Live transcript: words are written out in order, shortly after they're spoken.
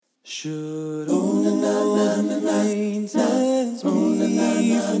Should all the acquaintance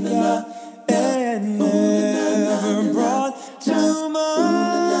be forgot and never brought to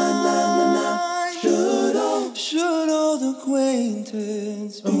mind? Should old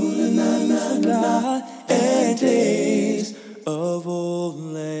acquaintance be forgot and days of old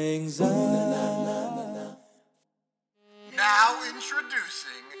lang syne? Now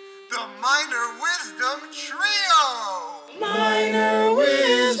introducing the Minor Wisdom Trio! Minor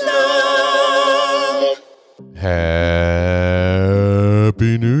wisdom. Happy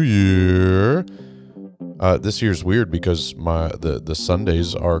New Year. This year's weird because the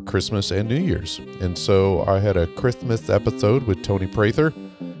Sundays are Christmas and New Year's. And so I had a Christmas episode with Tony Prather,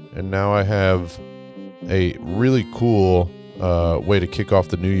 and now I have a really cool way to kick off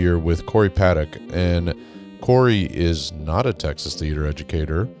the new year with Corey Paddock. And Corey is not a Texas theater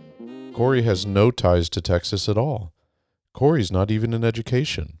educator. Corey has no ties to Texas at all. Corey's not even in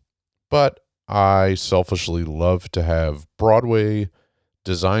education. But I selfishly love to have Broadway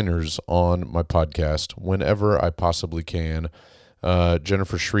designers on my podcast whenever I possibly can.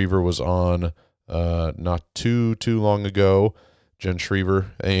 Jennifer Schriever was on not too long ago, Jen Schriever,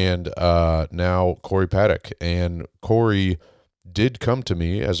 and now Corey Paddock. And Corey did come to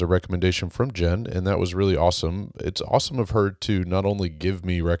me as a recommendation from Jen, and that was really awesome. It's awesome of her to not only give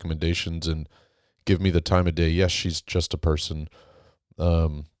me recommendations and give me the time of day. Yes, she's just a person,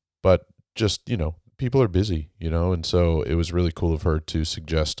 but just, people are busy, and so it was really cool of her to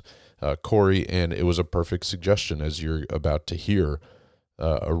suggest Corey, and it was a perfect suggestion, as you're about to hear.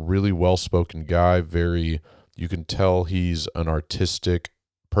 A really well-spoken guy, you can tell he's an artistic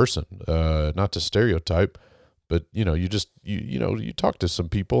person, not to stereotype, but, you talk to some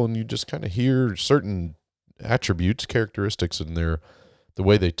people and you just kind of hear certain attributes, characteristics in the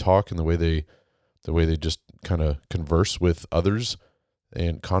way they talk and the way they just kind of converse with others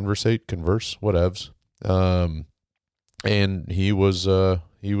and converse, whatevs. And he was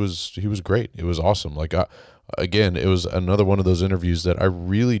great. It was awesome. Like, again, it was another one of those interviews that I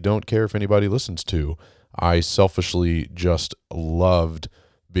really don't care if anybody listens to. I selfishly just loved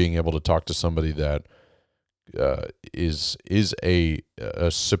being able to talk to somebody that is a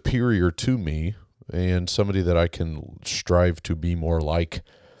superior to me and somebody that I can strive to be more like.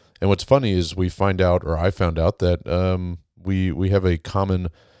 And what's funny is I found out that we have a common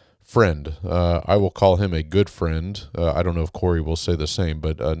friend. I will call him a good friend. I don't know if Corey will say the same,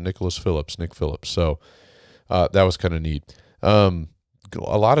 but Nick Phillips. So that was kind of neat. A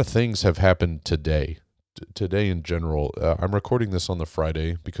lot of things have happened today in general. I'm recording this on the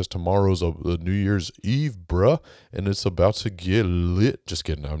Friday because tomorrow's the New Year's Eve, bruh, and it's about to get lit. Just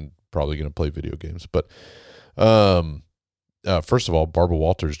kidding. I'm probably going to play video games. But first of all, Barbara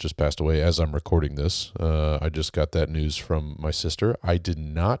Walters just passed away as I'm recording this. I just got that news from my sister.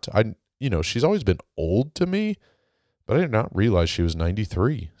 She's always been old to me, but I did not realize she was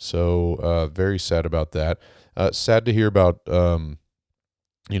 93. So very sad about that. Sad to hear about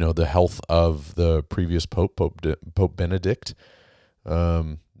the health of the previous Pope Benedict.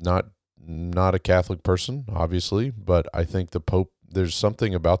 Not a Catholic person, obviously, but I think there's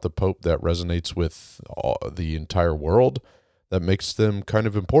something about the Pope that resonates with the entire world that makes them kind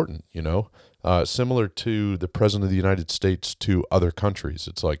of important, similar to the President of the United States to other countries.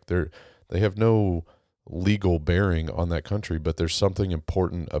 It's like they have no legal bearing on that country, but there's something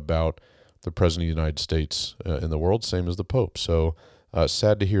important about the President of the United States in the world, same as the Pope. So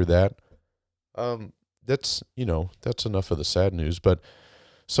sad to hear that. That's enough of the sad news, but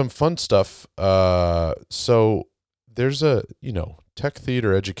some fun stuff. So there's a, Tech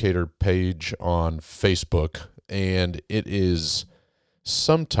Theater Educator page on Facebook, and it is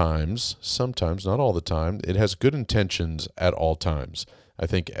sometimes, not all the time, it has good intentions at all times. I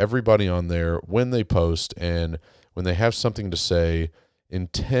think everybody on there, when they post and when they have something to say,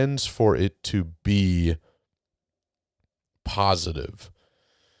 intends for it to be positive.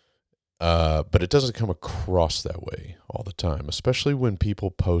 But it doesn't come across that way all the time, especially when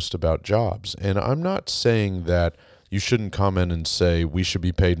people post about jobs. And I'm not saying that you shouldn't comment and say we should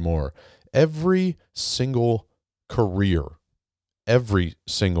be paid more. Every single career, every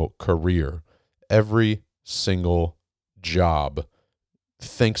single job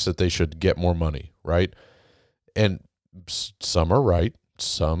thinks that they should get more money, right? And some are right,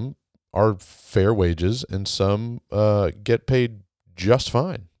 some are fair wages, and some get paid just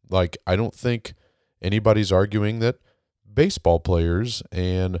fine. Like, I don't think anybody's arguing that baseball players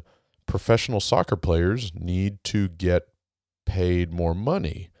and professional soccer players need to get paid more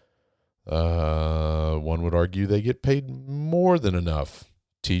money. One would argue they get paid more than enough.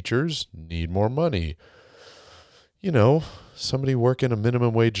 Teachers need more money. somebody working a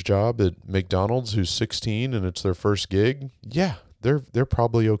minimum wage job at McDonald's who's 16 and it's their first gig, yeah, they're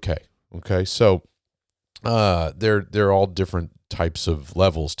probably okay. Okay, so they're all different types of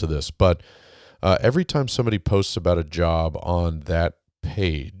levels to this, but every time somebody posts about a job on that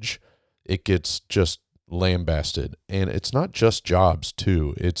page, it gets just lambasted. And it's not just jobs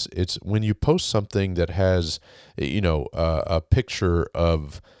too. It's when you post something that has, a picture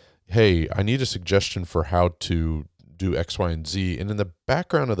of, hey, I need a suggestion for how to do X, Y, and Z. And in the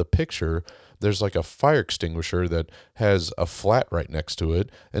background of the picture, there's like a fire extinguisher that has a flat right next to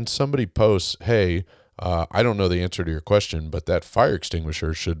it. And somebody posts, hey, I don't know the answer to your question, but that fire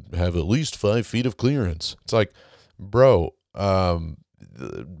extinguisher should have at least 5 feet of clearance. It's like, bro,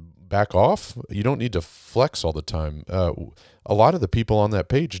 back off. You don't need to flex all the time. A lot of the people on that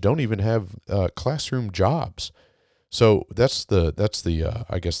page don't even have classroom jobs. So that's the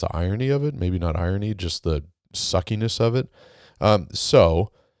I guess the irony of it. Maybe not irony, just the suckiness of it.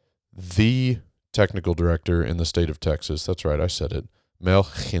 So the technical director in the state of Texas, that's right, I said it, Mel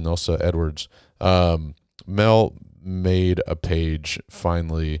Hinosa Edwards, Mel made a page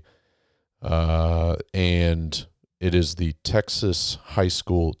finally, and it is the Texas High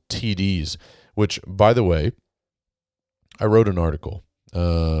School TDs, which, by the way, I wrote an article,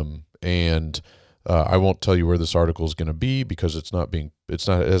 and I won't tell you where this article is going to be because it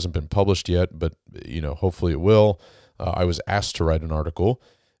hasn't been published yet, but hopefully it will. I was asked to write an article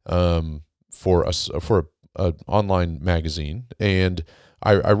for an online magazine, and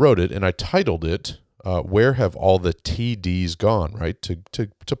I wrote it, and I titled it "Where Have All the TDs Gone?" Right, to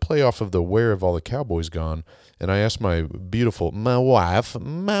play off of the "Where Have All the Cowboys Gone?" And I asked my wife,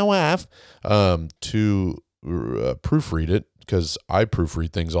 to proofread it, because I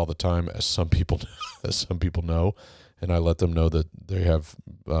proofread things all the time, as some people know, and I let them know that they have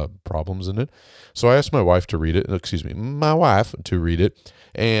problems in it. So I asked my wife to read it. My wife to read it,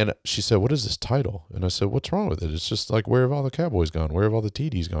 and she said, "What is this title?" And I said, "What's wrong with it? It's just like, where have all the Cowboys gone? Where have all the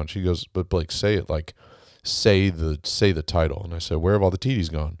TDs gone?" She goes, "But Blake, say it like, say the title." And I said, "Where have all the TDs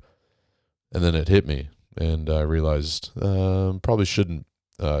gone?" And then it hit me, and I realized probably shouldn't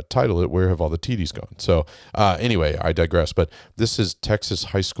title it "Where Have All the TDs Gone?" So anyway, I digress. But this is Texas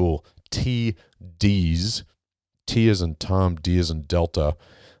High School TDs. T as in Tom, D as in Delta,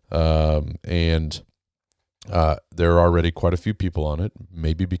 and there are already quite a few people on it,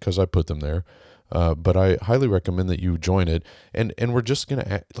 maybe because I put them there, but I highly recommend that you join it, and we're just going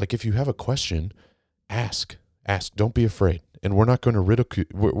to, like, if you have a question, ask, don't be afraid, and we're not going to ridicule.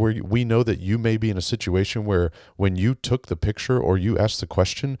 We know that you may be in a situation where when you took the picture or you asked the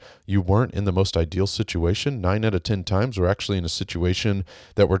question, you weren't in the most ideal situation. 9 out of 10 times, we're actually in a situation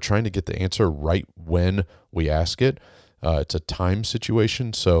that we're trying to get the answer right when we ask it. It's a time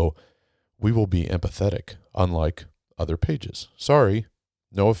situation, so we will be empathetic, unlike other pages. Sorry,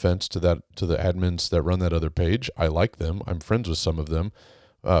 no offense to the admins that run that other page. I like them. I'm friends with some of them.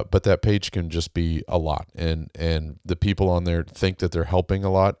 But that page can just be a lot, and the people on there think that they're helping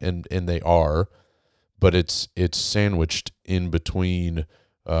a lot, and they are, but it's sandwiched in between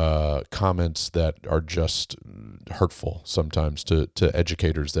comments that are just hurtful sometimes to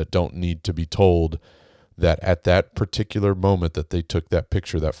educators that don't need to be told that at that particular moment that they took that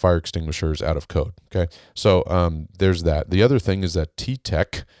picture, that fire extinguisher is out of code. Okay, so there's that. The other thing is that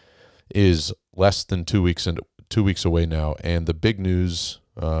T-Tech is less than 2 weeks away now, and the big news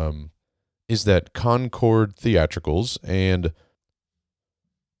is that Concord Theatricals and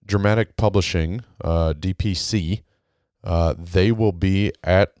Dramatic Publishing, DPC, they will be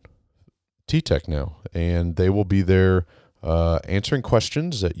at T-Tech now, and they will be there answering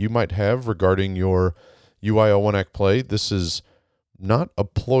questions that you might have regarding your UIL1 play. This is not a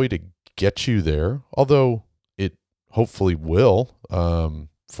ploy to get you there, although it hopefully will,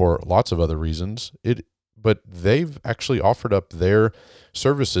 for lots of other reasons. But they've actually offered up their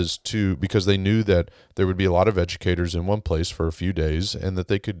services because they knew that there would be a lot of educators in one place for a few days, and that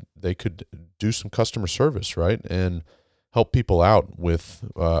they could do some customer service, right, and help people out with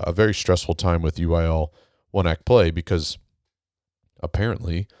a very stressful time with UIL One Act Play, because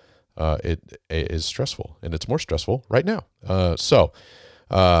apparently it is stressful, and it's more stressful right now. So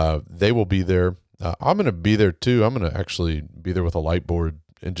they will be there. I'm going to be there too. I'm going to actually be there with a light board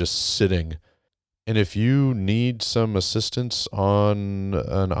and just sitting. And if you need some assistance on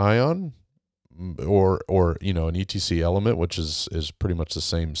an Ion or an ETC element, which is pretty much the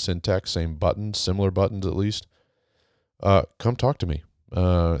same syntax, same buttons, similar buttons at least, come talk to me,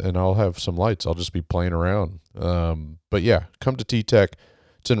 and I'll have some lights. I'll just be playing around. But yeah, come to T-Tech.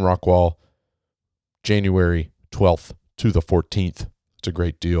 It's in Rockwall, January 12th to the 14th. It's a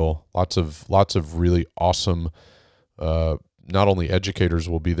great deal. Lots of really awesome not only educators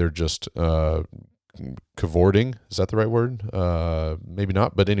will be there just cavorting. Is that the right word? Maybe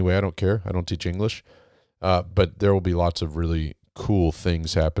not, but anyway, I don't care. I don't teach English. But there will be lots of really cool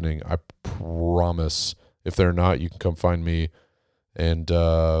things happening. I promise. If they're not, you can come find me and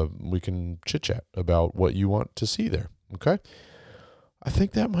we can chit chat about what you want to see there. Okay. I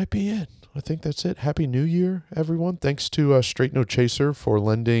think that might be it. I think that's it. Happy New Year, everyone. Thanks to Straight No Chaser for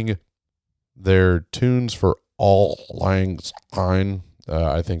lending their tunes for All Lang Syne.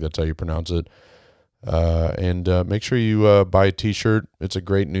 I think that's how you pronounce it. And make sure you buy a t-shirt. It's a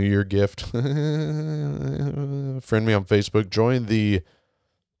great New Year gift. Friend me on Facebook. Join the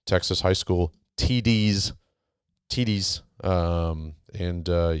Texas High School TDs.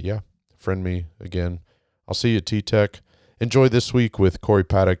 Yeah, friend me again. I'll see you at T-Tech. Enjoy this week with Corey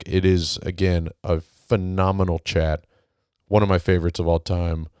Paddock. It is, again, a phenomenal chat. One of my favorites of all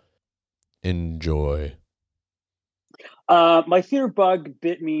time. Enjoy. My theater bug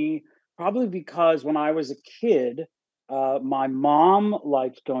bit me probably because when I was a kid, my mom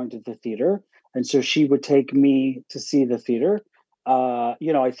liked going to the theater. And so she would take me to see the theater.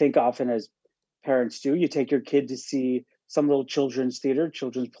 I think often as parents do, you take your kid to see some little children's theater,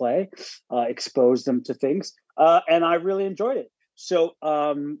 children's play, expose them to things. And I really enjoyed it. So,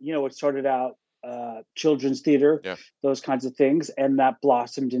 it started out children's theater, those kinds of things. And that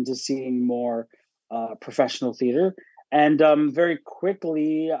blossomed into seeing more professional theater. And very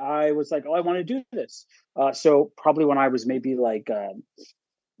quickly, I was like, oh, I want to do this. So probably when I was maybe like,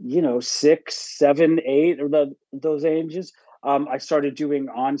 6, 7, 8, or those ages, I started doing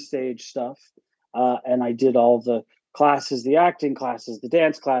onstage stuff. And I did all the classes, the acting classes, the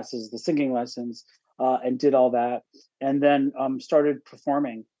dance classes, the singing lessons, and did all that. And then started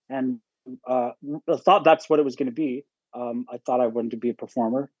performing and thought that's what it was going to be. I thought I wanted to be a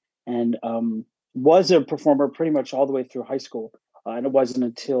performer and was a performer pretty much all the way through high school. And it wasn't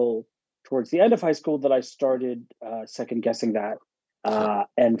until towards the end of high school that I started second guessing that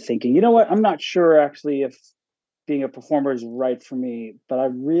and thinking, you know what, I'm not sure actually if being a performer is right for me, but I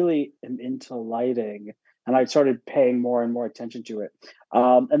really am into lighting. And I started paying more and more attention to it.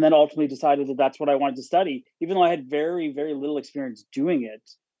 And then ultimately decided that that's what I wanted to study, even though I had very, very little experience doing it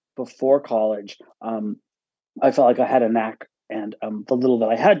before college. I felt like I had a knack, and the little that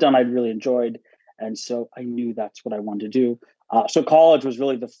I had done, I'd really enjoyed. And so I knew that's what I wanted to do. So college was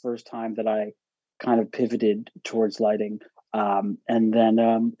really the first time that I kind of pivoted towards lighting. And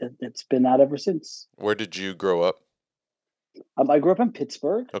then it's been that ever since. Where did you grow up? I grew up in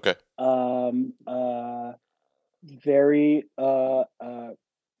Pittsburgh. Okay. Very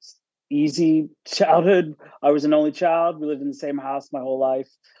easy childhood. I was an only child. We lived in the same house my whole life.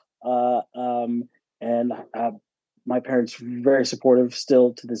 And my parents were very supportive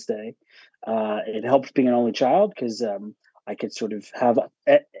still to this day. It helped being an only child because I could sort of have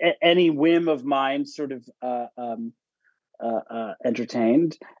any whim of mine sort of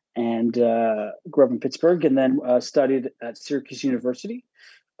entertained. And grew up in Pittsburgh and then studied at Syracuse University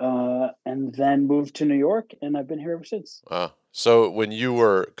and then moved to New York. And I've been here ever since. So when you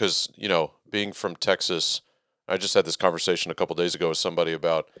were, because, being from Texas, I just had this conversation a couple days ago with somebody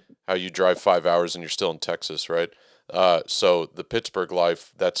about how you drive 5 hours and you're still in Texas, right? So the Pittsburgh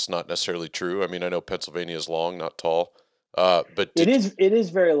life, that's not necessarily true. I mean, I know Pennsylvania is long, not tall. But it is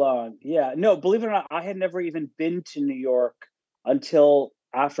very long. Yeah. No, believe it or not, I had never even been to New York until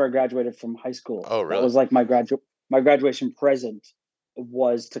after I graduated from high school. Oh, really? That was like my graduation present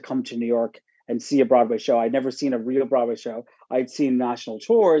was to come to New York and see a Broadway show. I'd never seen a real Broadway show. I'd seen national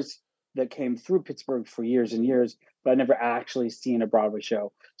tours that came through Pittsburgh for years and years, but I never actually seen a Broadway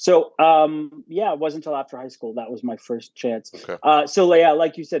show. So, it wasn't until after high school. That was my first chance. Okay.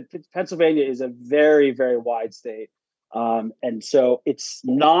 Like you said, Pennsylvania is a very, very wide state. And so it's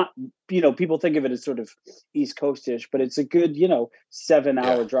not, people think of it as sort of East Coast-ish, but it's a good,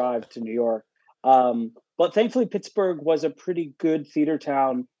 7-hour drive to New York. But thankfully Pittsburgh was a pretty good theater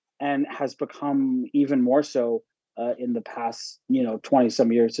town and has become even more so in the past, 20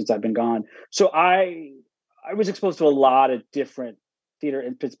 some years since I've been gone. So I was exposed to a lot of different theater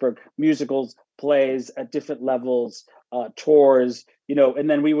in Pittsburgh, musicals, plays at different levels, tours, and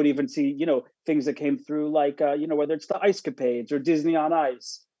then we would even see, things that came through like, whether it's the Ice Capades or Disney on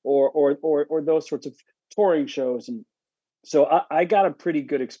Ice or those sorts of touring shows. And so I got a pretty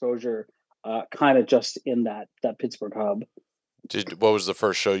good exposure kind of just in that Pittsburgh hub. What was the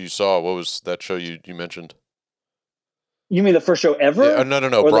first show you saw? What was that show you mentioned? You mean the first show ever? Yeah, no.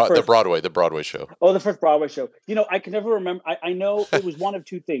 The Broadway show. Oh, the first Broadway show. I can never remember. I know it was one of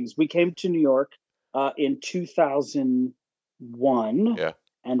two things. We came to New York in 2001. Yeah.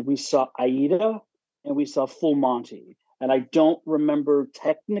 And we saw Aida and we saw Full Monty. and I don't remember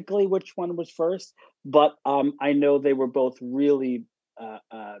technically which one was first, but I know they were both really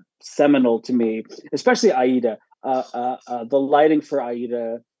seminal to me, especially Aida. The lighting for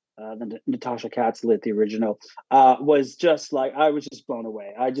Aida, Natasha Katz lit the original, was just like, I was just blown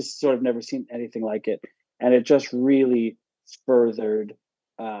away. I just sort of never seen anything like it, and it just really furthered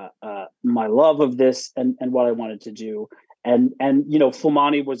my love of this and what I wanted to do. And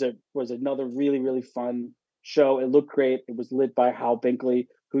Fulmani was another really fun show. It looked great. It was lit by Hal Binkley,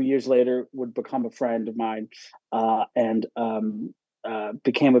 who years later would become a friend of mine, and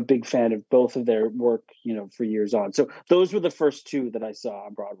became a big fan of both of their work, for years on. So those were the first two that I saw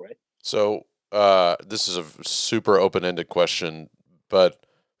on Broadway. So this is a super open-ended question, but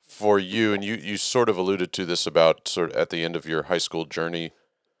for you, and you sort of alluded to this about sort of at the end of your high school journey,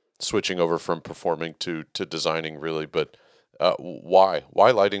 switching over from performing to designing, really, but why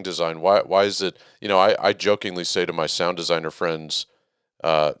lighting design? Why is it? I jokingly say to my sound designer friends,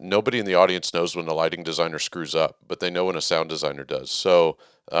 nobody in the audience knows when a lighting designer screws up, but they know when a sound designer does. So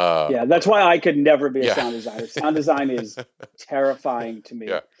yeah, that's why I could never be a yeah. sound designer. Sound design is terrifying to me.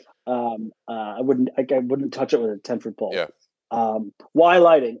 Yeah. I wouldn't touch it with a 10-foot pole. Yeah. Why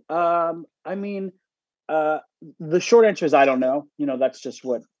lighting? I mean, the short answer is I don't know. That's just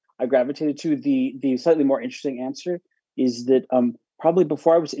what I gravitated to. The slightly more interesting answer is that probably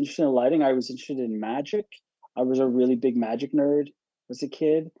before I was interested in lighting, I was interested in magic. I was a really big magic nerd as a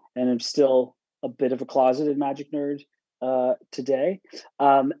kid, and I'm still a bit of a closeted magic nerd today.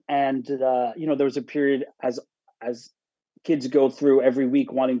 There was a period as kids go through every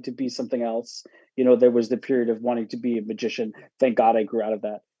week wanting to be something else. There was the period of wanting to be a magician. Thank God I grew out of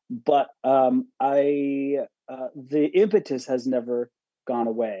that. But the impetus has never gone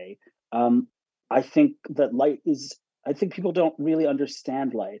away. I think that I think people don't really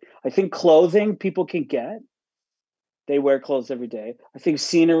understand light. I think clothing people can get. They wear clothes every day. I think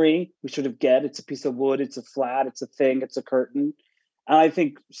scenery, we sort of get. It's a piece of wood, it's a flat, it's a thing, it's a curtain. And I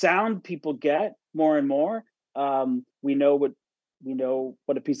think sound people get more and more. We know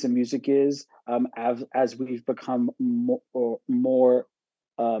what a piece of music is as we've become more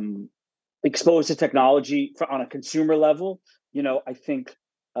exposed to technology on a consumer level. I think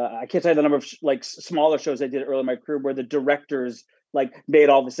I can't tell you the number of smaller shows I did early in my career where the directors made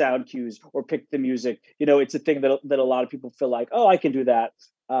all the sound cues or picked the music. It's a thing that a lot of people feel like, oh, I can do that.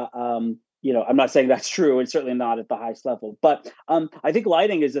 I'm not saying that's true, and certainly not at the highest level. But I think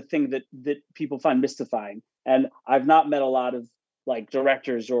lighting is a thing that people find mystifying. And I've not met a lot of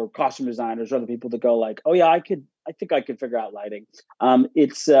directors or costume designers or other people that go like, oh yeah, I think I could figure out lighting.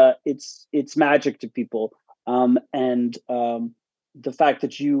 It's magic to people. The fact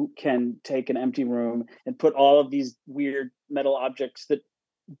that you can take an empty room and put all of these weird metal objects that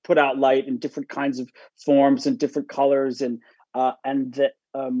put out light in different kinds of forms and different colors, and that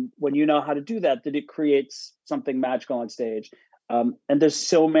when you know how to do that it creates something magical on stage. And there's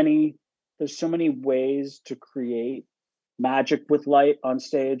so many ways to create magic with light on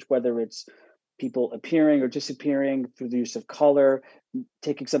stage, whether it's people appearing or disappearing through the use of color,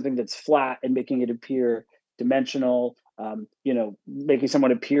 taking something that's flat and making it appear dimensional, making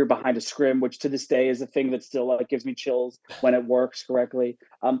someone appear behind a scrim, which to this day is a thing that still gives me chills when it works correctly.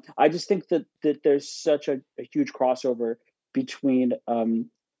 I just think that there's such a huge crossover between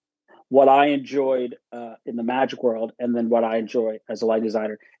what I enjoyed in the magic world and then what I enjoy as a light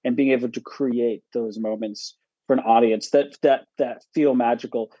designer, and being able to create those moments for an audience that feel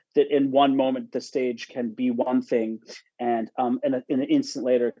magical, that in one moment the stage can be one thing, and in an instant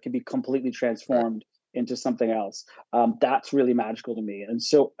later it can be completely transformed into something else. That's really magical to me. And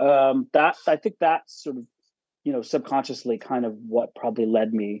so I think that's sort of, subconsciously kind of what probably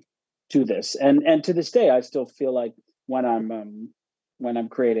led me to this. And to this day, I still feel like when I'm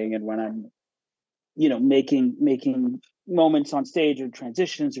creating and when I'm, making moments on stage or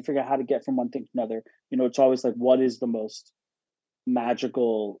transitions or figure out how to get from one thing to another, it's always like, what is the most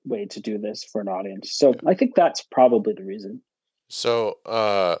magical way to do this for an audience? So I think that's probably the reason. So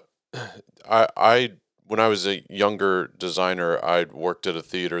I when I was a younger designer, I worked at a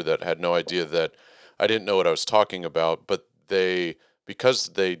theater that had no idea that I didn't know what I was talking about, but because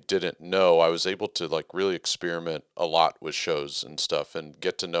they didn't know, I was able to really experiment a lot with shows and stuff and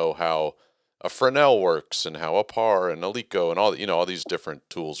get to know how a Fresnel works and how a PAR and Alico and all these different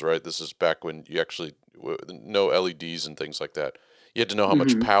tools, right? This is back when you actually no LEDs and things like that. You had to know how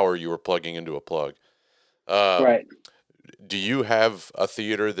much power you were plugging into a plug. Right. Do you have a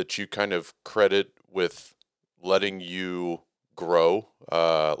theater that you kind of credit with letting you grow,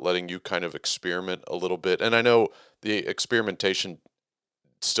 letting you kind of experiment a little bit? And I know the experimentation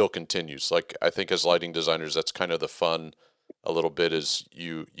still continues. Like, I think as lighting designers, that's kind of the fun a little bit, is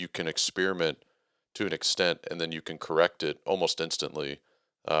you can experiment to an extent, and then you can correct it almost instantly,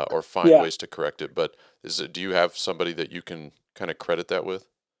 or find Yeah. ways to correct it. But do you have somebody that you can kind of credit that with?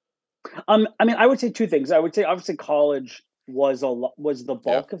 I mean, I would say two things. I would say obviously college was the Yeah.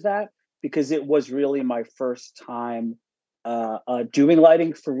 bulk of that, because it was really my first time doing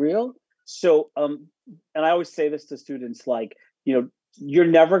lighting for real. So, and I always say this to students, like, you're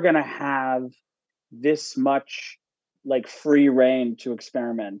never going to have this much like free reign to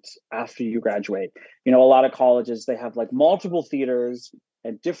experiment after you graduate. A lot of colleges, they have like multiple theaters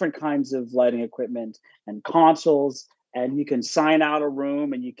and different kinds of lighting equipment and consoles, and you can sign out a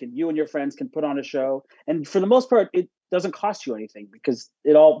room, and you and your friends can put on a show, and for the most part it doesn't cost you anything because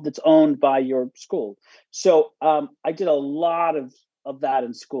it's owned by your school. So I did a lot of that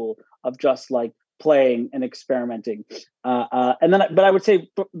in school, of just like playing and experimenting, and then but I would say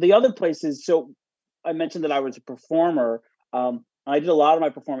the other places. So I mentioned that I was a performer. I did a lot of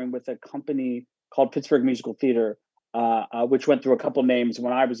my performing with a company called Pittsburgh Musical Theater, which went through a couple names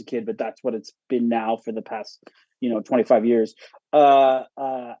when I was a kid, but that's what it's been now for the past 25 years.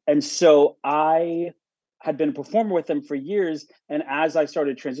 And so I had been a performer with them for years, and as I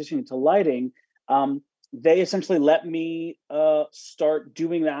started transitioning to lighting, they essentially let me start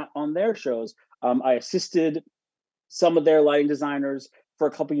doing that on their shows. I assisted some of their lighting designers for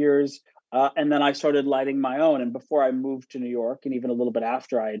a couple years. And then I started lighting my own. And before I moved to New York, and even a little bit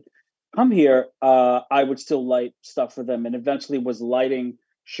after I'd come here, I would still light stuff for them, and eventually was lighting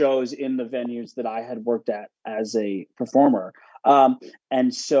shows in the venues that I had worked at as a performer.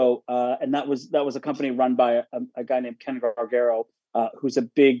 And so, and that was a company run by a guy named Ken Gargaro, who's a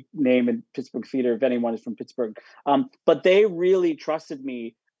big name in Pittsburgh theater, if anyone is from Pittsburgh. But they really trusted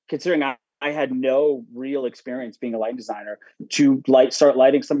me, considering I had no real experience being a lighting designer, to start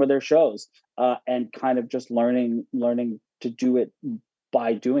lighting some of their shows, and kind of just learning to do it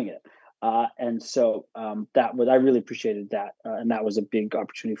by doing it. And so I really appreciated that, and that was a big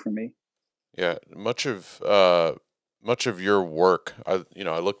opportunity for me. Yeah, much of your work, I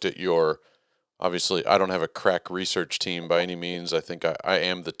looked at your, obviously I don't have a crack research team by any means. I think I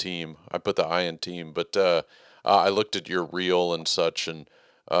am the team. I put the I in team, but I looked at your reel and such, and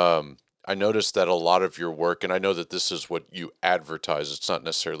I noticed that a lot of your work, and I know that this is what you advertise, it's not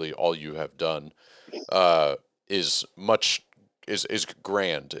necessarily all you have done, uh, is much is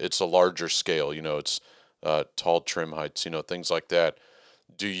grand. It's a larger scale. It's tall trim heights. Things like that.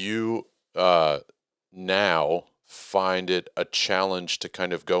 Do you now find it a challenge to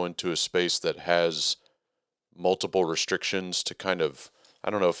kind of go into a space that has multiple restrictions to kind of, I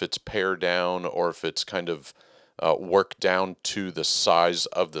don't know if it's pare down or if it's kind of work down to the size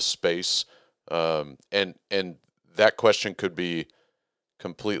of the space? And that question could be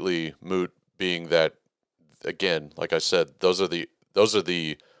completely moot, being that, again, like I said, those are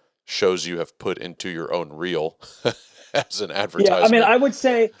the shows you have put into your own reel as an Yeah, I mean, advertisement. I would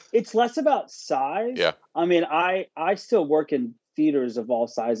say it's less about size. Yeah, I mean, I still work in theaters of all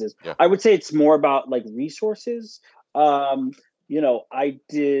sizes. yeah, I would say it's more about like resources. Um, I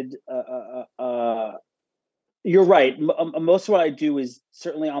did. You're right. Most of what I do is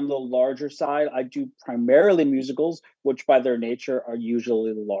certainly on the larger side. I do primarily musicals, which by their nature are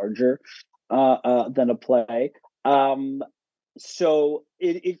usually larger than a play. Um, so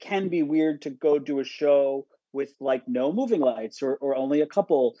it can be weird to go do a show with like no moving lights, or only a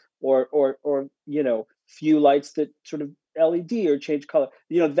couple, or few lights that sort of LED or change color.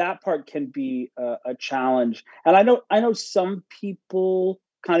 That part can be a challenge, and I know some people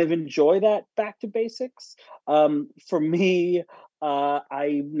kind of enjoy that back to basics. For me,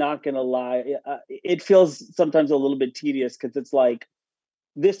 I'm not gonna lie, it feels sometimes a little bit tedious, because it's like,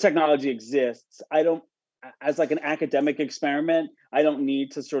 this technology exists. I don't, as like an academic experiment, I don't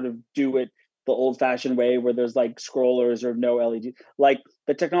need to sort of do it the old fashioned way where there's like scrollers or no LED. Like,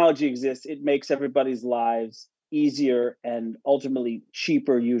 the technology exists. It makes everybody's lives easier and ultimately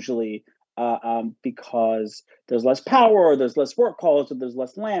cheaper, usually, because there's less power, or there's less work calls, or there's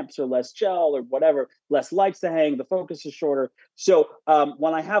less lamps, or less gel, or whatever, less lights to hang, the focus is shorter. So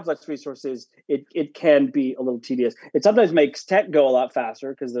when I have less resources, it can be a little tedious. It sometimes makes tech go a lot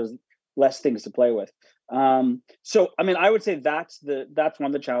faster because there's less things to play with. So I mean, I would say that's one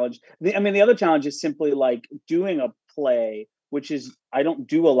of the challenge. The other challenge is simply like doing a play, which is, I don't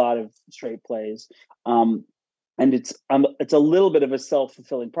do a lot of straight plays. And it's a little bit of a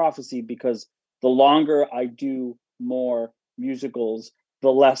self-fulfilling prophecy, because the longer I do more musicals,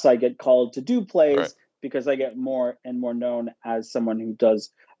 the less I get called to do right. plays, because I get more and more known as someone who does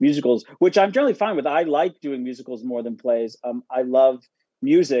musicals, which I'm generally fine with. I like doing musicals more than plays. I love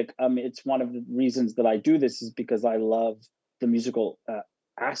music. It's one of the reasons that I do this is because I love the musical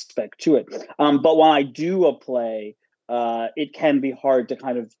aspect to it. But when I do a play, it can be hard to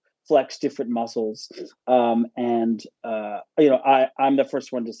kind of flex different muscles. And I'm the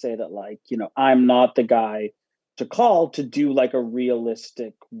first one to say that, like, I'm not the guy to call to do like a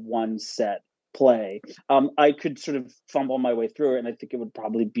realistic one set play. I could sort of fumble my way through it, and I think it would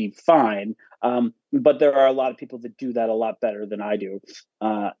probably be fine. But there are a lot of people that do that a lot better than I do,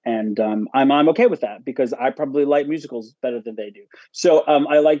 and I'm okay with that because I probably like musicals better than they do. So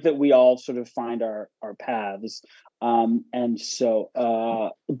I like that we all sort of find our paths, and so.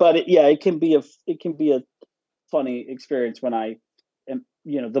 But it can be a funny experience when I am,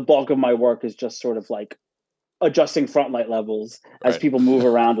 the bulk of my work is just sort of like adjusting front light levels as people move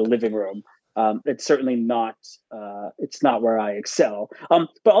around a living room. It's certainly not it's not where I excel.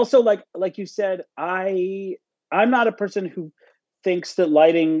 But also like you said, I'm not a person who thinks that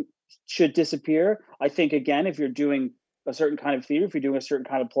lighting should disappear. I think, again, if you're doing a certain kind of theater, if you're doing a certain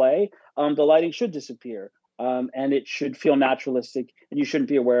kind of play, the lighting should disappear. And it should feel naturalistic, and you shouldn't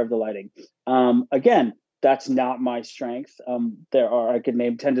be aware of the lighting. Again, that's not my strength. I could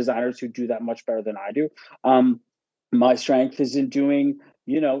name 10 designers who do that much better than I do. My strength is in doing,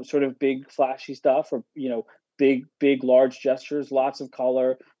 sort of big flashy stuff, or, big, large gestures, lots of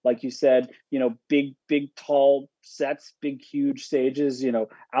color. Like you said, big, tall sets, big, huge stages,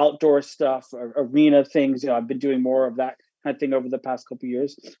 outdoor stuff, arena things. I've been doing more of that kind of thing over the past couple of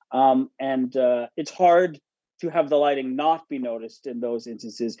years. And it's hard to have the lighting not be noticed in those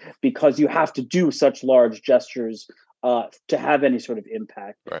instances because you have to do such large gestures to have any sort of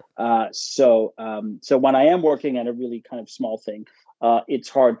impact. Right. So when I am working at a really kind of small thing, it's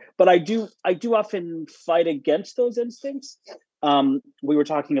hard. But I do often fight against those instincts. We were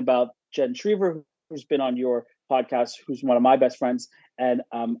talking about Jen Shriver, who's been on your podcast, who's one of my best friends, and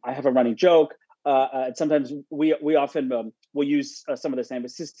I have a running joke. And sometimes we often will use some of the same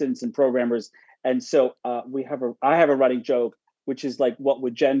assistants and programmers, and so I have a running joke, which is like, what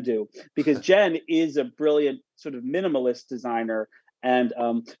would Jen do? Because Jen is a brilliant sort of minimalist designer, and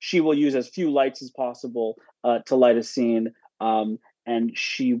she will use as few lights as possible to light a scene. And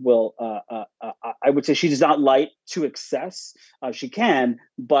she will, I would say she does not light to excess. She can,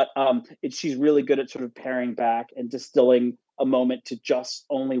 but she's really good at sort of paring back and distilling a moment to just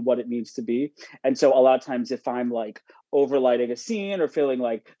only what it needs to be. And so a lot of times if I'm like overlighting a scene or feeling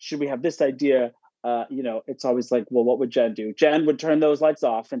like, should we have this idea? It's always like, well, what would Jen do? Jen would turn those lights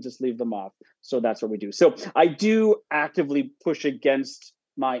off and just leave them off. So that's what we do. So I do actively push against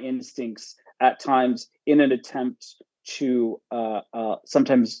my instincts at times in an attempt to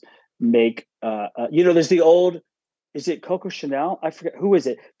sometimes make, there's the old, is it Coco Chanel? I forget, who is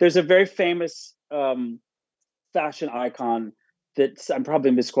it? There's a very famous fashion icon that I'm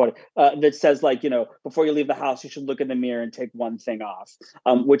probably misquoting, that says, like, before you leave the house, you should look in the mirror and take one thing off,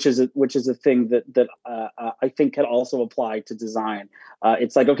 which is a thing that I think can also apply to design.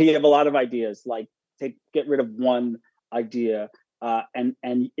 It's like, okay, you have a lot of ideas, like get rid of one idea, and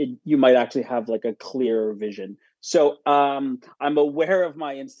you might actually have like a clearer vision. So I'm aware of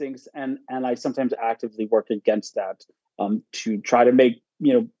my instincts, and I sometimes actively work against that to try to make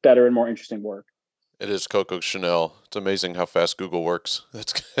better and more interesting work. It is Coco Chanel. It's amazing how fast Google works.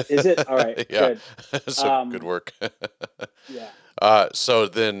 Is it? All right. Yeah. Good. So good work. Yeah. So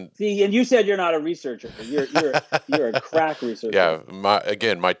then, see, and you said you're not a researcher. You're a crack researcher. Yeah.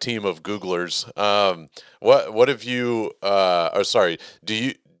 My team of Googlers. What have you?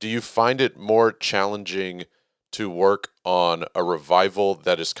 Do you find it more challenging to work on a revival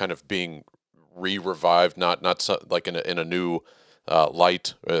that is kind of being re-revived, not like in a new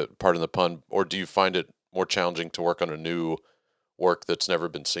light, pardon the pun, or do you find it more challenging to work on a new work that's never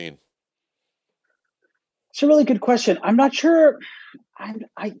been seen? It's a really good question. I'm not sure.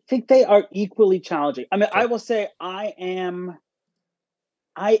 I think they are equally challenging. I mean, Okay. I will say I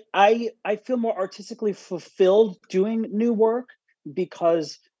feel more artistically fulfilled doing new work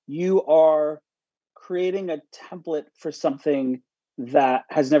because you are creating a template for something that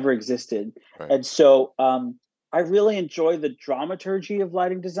has never existed. Right. And so I really enjoy the dramaturgy of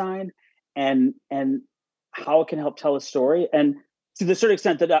lighting design and how it can help tell a story. And to the certain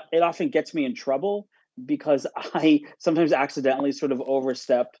extent that it often gets me in trouble because I sometimes accidentally sort of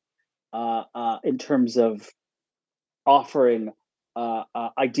overstep in terms of offering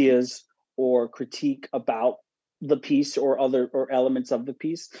ideas or critique about the piece or elements of the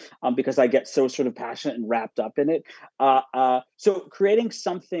piece, because I get so sort of passionate and wrapped up in it. So creating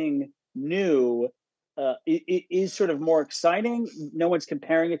something new is sort of more exciting. No one's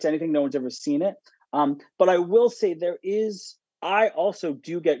comparing it to anything. No one's ever seen it. But I will say there is I also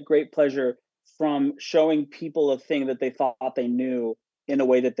do get great pleasure from showing people a thing that they thought they knew in a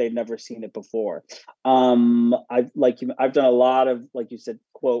way that they'd never seen it before. I've done a lot of, like you said,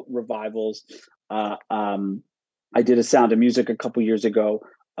 quote revivals. I did a Sound of Music a couple years ago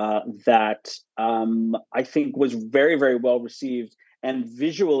that I think was very, very well received, and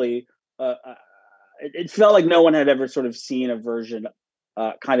visually, it felt like no one had ever sort of seen a version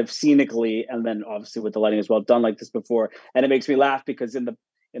kind of scenically, and then obviously with the lighting as well, done like this before. And it makes me laugh because in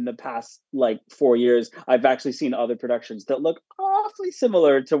the past like 4 years, I've actually seen other productions that look awfully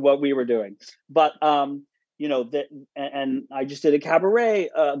similar to what we were doing. But you know that, and I just did a cabaret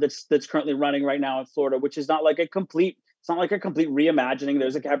that's currently running right now in Florida, which is not like a complete. It's not like a complete reimagining.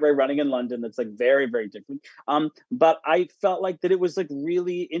 There's a cabaret running in London that's like very, very different. But I felt like that it was like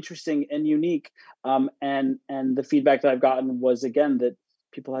really interesting and unique. And the feedback that I've gotten was again that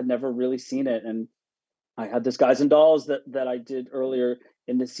people had never really seen it. And I had this Guys and Dolls that I did earlier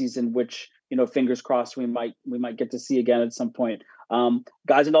in this season, which, you know, fingers crossed we might get to see again at some point.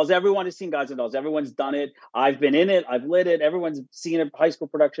 Guys and Dolls, everyone has seen Guys and Dolls. Everyone's done it. I've been in it. I've lit it. Everyone's seen a high school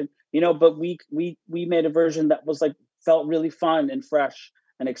production, you know. But we made a version that was like felt really fun and fresh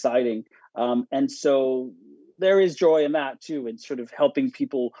and exciting. And so there is joy in that too, in sort of helping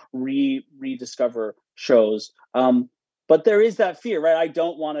people rediscover shows. But there is that fear, right? I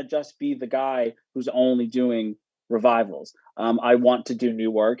don't want to just be the guy who's only doing revivals. I want to do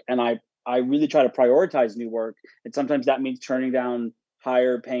new work, and I really try to prioritize new work. And sometimes that means turning down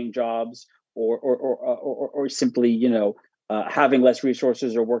higher paying jobs, or simply, you know, having less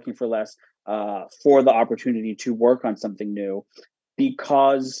resources or working for less for the opportunity to work on something new,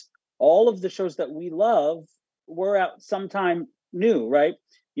 because all of the shows that we love were at some time new, right?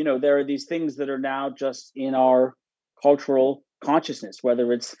 You know, there are these things that are now just in our cultural consciousness,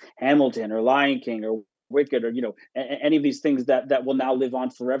 whether it's Hamilton or Lion King or Wicked, or, you know, any of these things that will now live on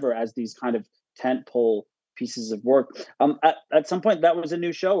forever as these kind of tentpole pieces of work. At some point, that was a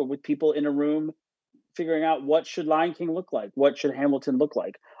new show with people in a room figuring out what should Lion King look like, what should Hamilton look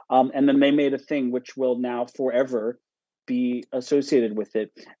like, and then they made a thing which will now forever be associated with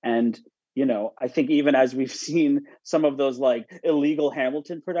it. And you know, I think even as we've seen some of those like illegal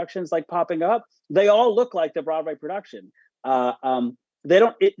Hamilton productions like popping up, they all look like the Broadway production. They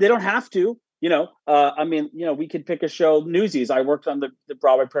don't have to. You know, I mean, you know, we could pick a show, Newsies. I worked on the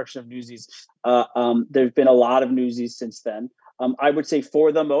Broadway production of Newsies. There's been a lot of Newsies since then. I would say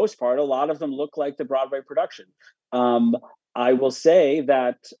for the most part, a lot of them look like the Broadway production. I will say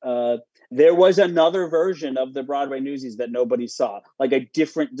that there was another version of the Broadway Newsies that nobody saw, like a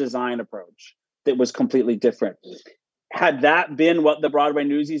different design approach that was completely different. Had that been what the Broadway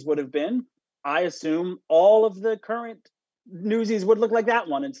Newsies would have been, I assume all of the current Newsies would look like that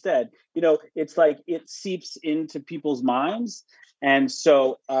one instead. You know, it's like it seeps into people's minds. And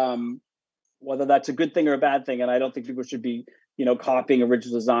so whether that's a good thing or a bad thing, and I don't think people should be, you know, copying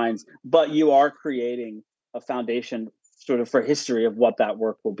original designs, but you are creating a foundation sort of for history of what that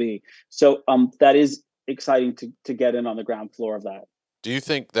work will be. So that is exciting to get in on the ground floor of that. Do you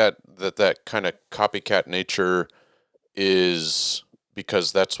think that kind of copycat nature is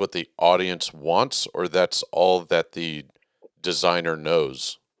because that's what the audience wants, or that's all that the designer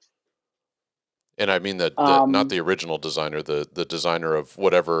knows? And I mean not the original designer, the designer of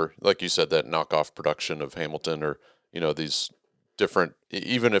whatever, like you said, that knockoff production of Hamilton, or, you know, these different,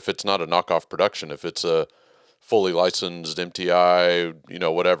 even if it's not a knockoff production, if it's a fully licensed MTI, you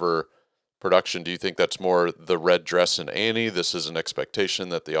know, whatever production, do you think that's more the red dress and Annie, this is an expectation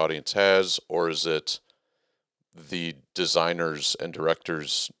that the audience has, or is it the designers and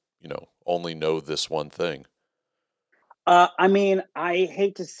directors, you know, only know this one thing? I mean, I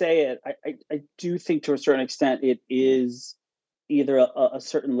hate to say it. I do think to a certain extent it is either a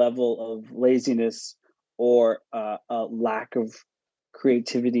certain level of laziness or a lack of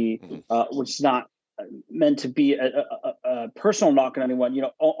creativity, which is not meant to be a personal knock on anyone. You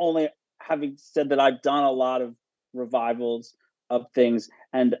know, only having said that, I've done a lot of revivals of things,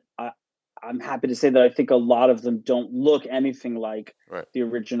 and I'm happy to say that I think a lot of them don't look anything like the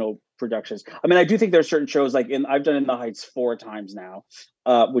original productions. I mean, I do think there are certain shows like I've done In the Heights 4 times now,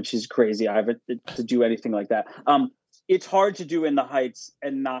 which is crazy. I haven't to do anything like that. It's hard to do In the Heights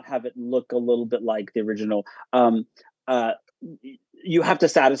and not have it look a little bit like the original. You have to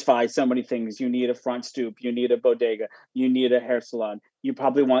satisfy so many things. You need a front stoop. You need a bodega. You need a hair salon. You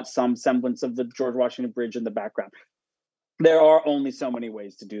probably want some semblance of the George Washington Bridge in the background. There are only so many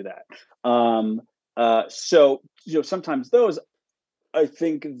ways to do that. So, you know, sometimes those, I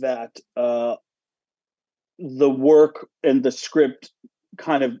think that the work and the script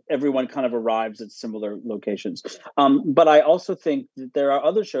kind of everyone kind of arrives at similar locations. But I also think that there are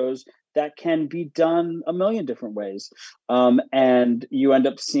other shows that can be done a million different ways, and you end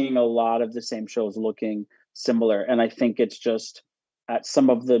up seeing a lot of the same shows looking similar. And I think it's just at some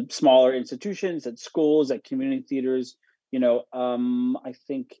of the smaller institutions, at schools, at community theaters. I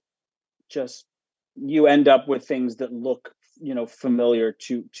think just you end up with things that look familiar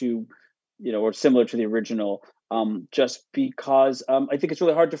to or similar to the original, just because I think it's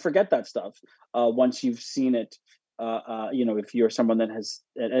really hard to forget that stuff once you've seen it. If you're someone that has,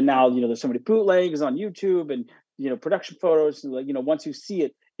 and now there's so many bootlegs on YouTube and production photos, and once you see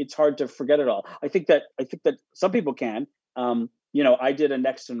it, it's hard to forget it all. I think that some people can. I did a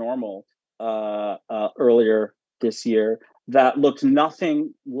Next to Normal earlier this year that looked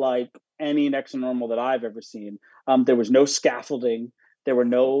nothing like any Next to Normal that I've ever seen. There was no scaffolding. There were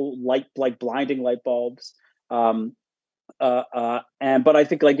no blinding light bulbs. But I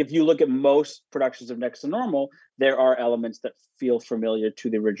think if you look at most productions of Next to Normal, there are elements that feel familiar to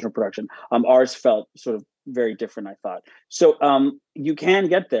the original production. Ours felt sort of very different, I thought. So you can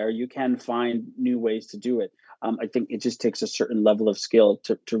get there. You can find new ways to do it. I think it just takes a certain level of skill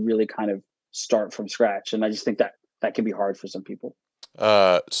to really kind of start from scratch. And I just think that can be hard for some people.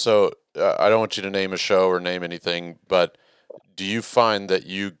 So I don't want you to name a show or name anything, but do you find that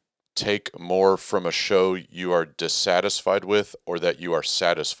you take more from a show you are dissatisfied with or that you are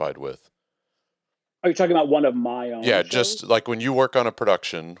satisfied with? Are you talking about one of my own Yeah, shows? just like when you work on a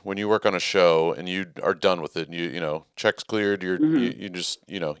production, when you work on a show and you are done with it, and checks cleared, you just,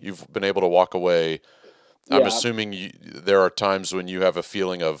 you've been able to walk away. I'm assuming there are times when you have a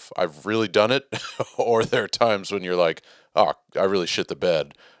feeling of I've really done it, or there are times when you're like, oh, I really shit the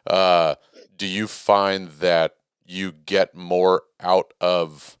bed. Do you find that you get more out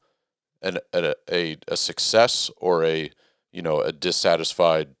of a success or a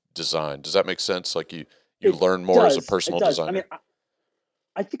dissatisfied design? Does that make sense? Like you learn more as a personal designer. I mean,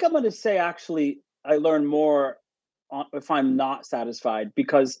 I think I'm going to say actually I learn more if I'm not satisfied,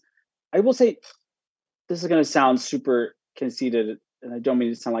 because I will say, this is going to sound super conceited, and I don't mean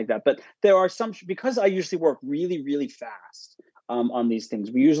to sound like that, but there are some, because I usually work really, really fast on these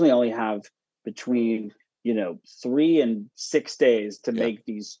things. We usually only have between 3 and 6 days to make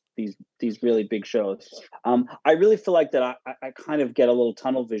these really big shows. I really feel like that I kind of get a little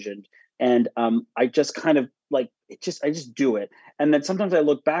tunnel visioned, and I just kind of I just do it. And then sometimes I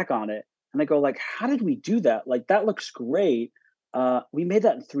look back on it and I go how did we do that? That looks great. We made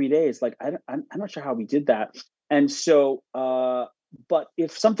that in 3 days. I'm not sure how we did that. And so, but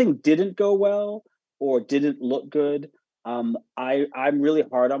if something didn't go well or didn't look good, I'm really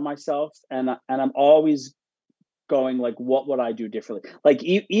hard on myself, and I'm always going what would I do differently?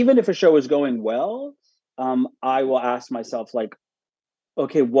 Even if a show is going well, I will ask myself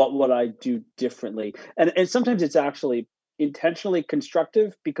okay, what would I do differently? And sometimes it's actually intentionally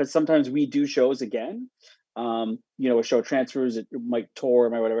constructive, because sometimes we do shows again. A show transfers, it might tour,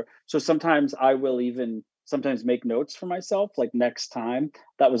 it might whatever. So sometimes I will even sometimes make notes for myself, next time.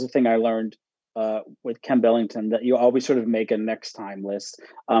 That was a thing I learned with Ken Bellington, that you always sort of make a next time list,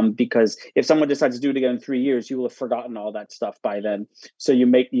 because if someone decides to do it again in 3 years, you will have forgotten all that stuff by then. So you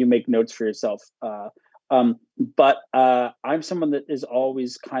make notes for yourself. But I'm someone that is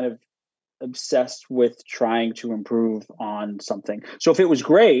always kind of obsessed with trying to improve on something. So if it was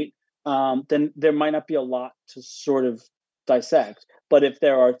great, then there might not be a lot to sort of dissect. But if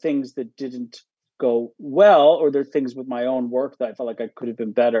there are things that didn't go well, or there are things with my own work that I felt like I could have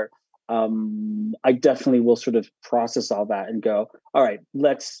been better, I definitely will sort of process all that and go, all right,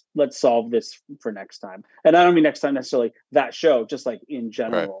 let's solve this for next time. And I don't mean next time necessarily that show, just in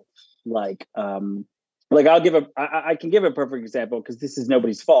general. Right. I can give a perfect example, because this is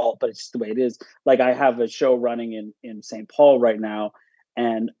nobody's fault, but it's just the way it is. I have a show running in St. Paul right now,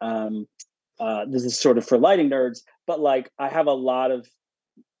 and this is sort of for lighting nerds, but I have a lot of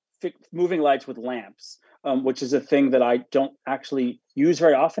moving lights with lamps, which is a thing that I don't actually use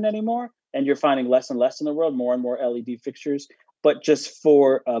very often anymore. And you're finding less and less in the world, more and more LED fixtures. But just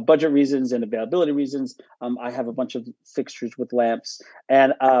for budget reasons and availability reasons, I have a bunch of fixtures with lamps.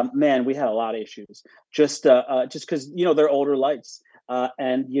 And man, we had a lot of issues just because they're older lights,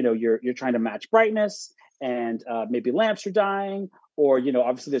 and you're trying to match brightness, and maybe lamps are dying, or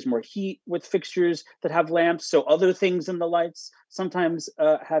obviously there's more heat with fixtures that have lamps, so other things in the lights sometimes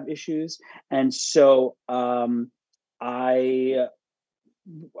have issues. And so I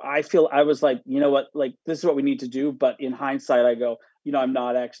feel I was this is what we need to do. But in hindsight, I go, I'm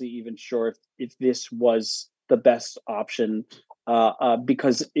not actually even sure if this was the best option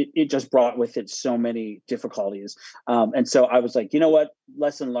because it just brought with it so many difficulties. And so I was like, you know what,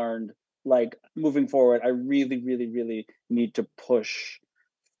 lesson learned. Like moving forward, I really, really, really need to push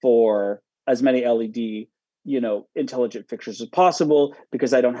for as many LED, intelligent fixtures as possible,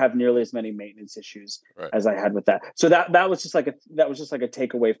 because I don't have nearly as many maintenance issues Right. as I had with that. So that was just like a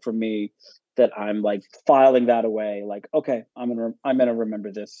takeaway for me, that I'm like filing that away. Like, okay, I'm gonna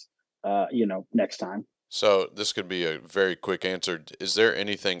remember this, next time. So this could be a very quick answer. Is there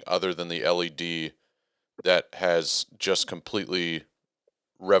anything other than the LED that has just completely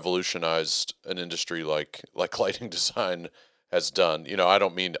revolutionized an industry like lighting design has done? I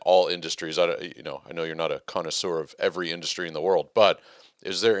don't mean all industries. I know you're not a connoisseur of every industry in the world, but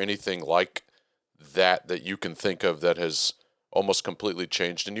is there anything like that you can think of that has almost completely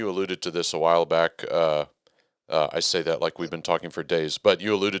changed? And you alluded to this a while back. I say that like we've been talking for days, but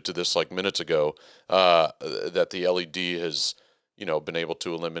you alluded to this like minutes ago, that the LED has, been able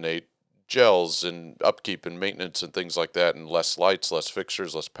to eliminate gels and upkeep and maintenance and things like that, and less lights, less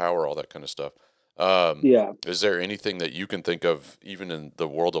fixtures, less power, all that kind of stuff. Yeah. Is there anything that you can think of, even in the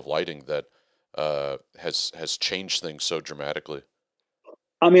world of lighting, that has changed things so dramatically?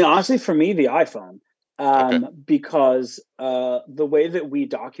 I mean, honestly, for me, the iPhone, Okay. because the way that we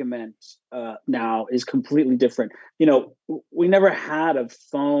document now is completely different. We never had a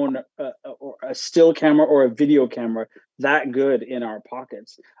phone, or a still camera or a video camera that good in our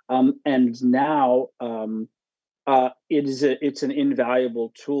pockets, and now it's an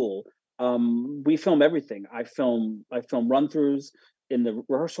invaluable tool. We film everything. I film run throughs in the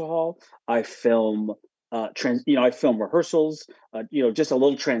rehearsal hall. I film I film rehearsals. Just a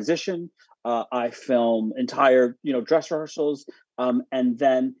little transition. I film entire dress rehearsals.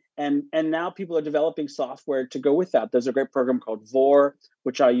 And now people are developing software to go with that. There's a great program called VOR,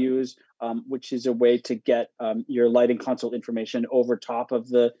 which I use, which is a way to get your lighting console information over top of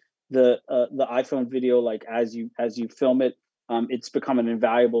the iPhone video, like as you film it. It's become an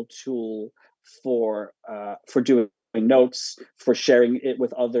invaluable tool for doing notes, for sharing it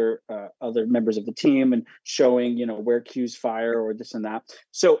with other members of the team, and showing where cues fire or this and that.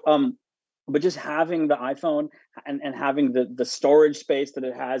 So but just having the iPhone, and having the storage space that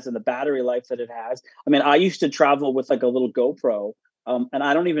it has, and the battery life that it has. I mean, I used to travel with like a little GoPro, and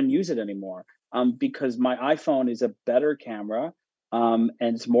I don't even use it anymore, because my iPhone is a better camera, and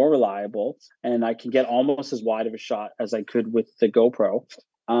it's more reliable, and I can get almost as wide of a shot as I could with the GoPro.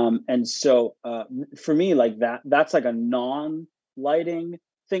 And so for me, like that's like a non-lighting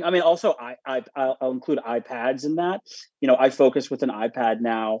thing. I mean, also I'll include iPads in that. I focus with an iPad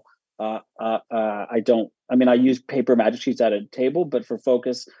now. I use paper magic sheets at a table, but for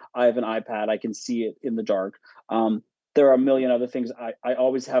focus, I have an iPad. I can see it in the dark. There are a million other things. I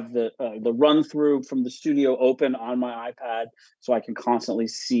always have the run through from the studio open on my iPad, so I can constantly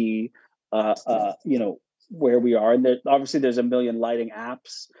see, where we are. And obviously there's a million lighting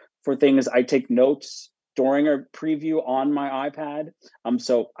apps for things. I take notes during a preview on my iPad,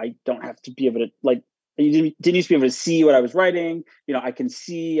 so I don't have to be able to, like, you didn't used to be able to see what I was writing. I can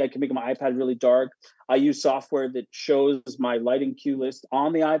make my iPad really dark. I use software that shows my lighting cue list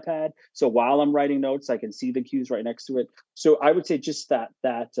on the iPad, so while I'm writing notes, I can see the cues right next to it. So I would say just that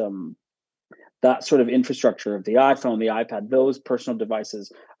sort of infrastructure of the iPhone, the iPad, those personal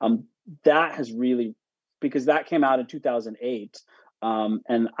devices, that has really, because that came out in 2008,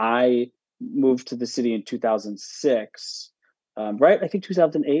 and I moved to the city in 2006. Right, I think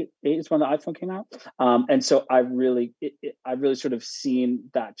 2008 is when the iPhone came out, and so I've really sort of seen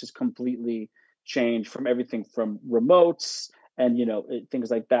that just completely change, from everything from remotes and things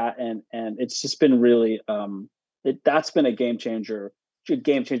like that, and it's just been really, that's been a game changer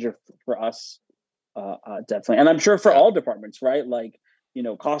for us, definitely, and I'm sure for Yeah. all departments, right? Like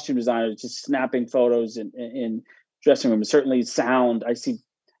costume designers just snapping photos in dressing rooms. Certainly sound. I see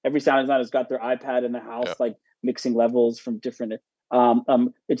every sound designer's got their iPad in the house, Yeah. like mixing levels from different.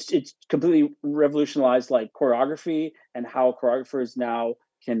 It's completely revolutionized like choreography, and how choreographers now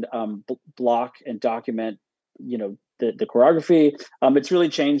can block and document, the choreography. It's really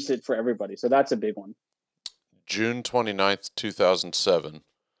changed it for everybody. So that's a big one. June 29th, 2007.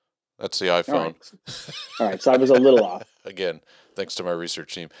 That's the All iPhone. right. All right. So I was a little off. Again, thanks to my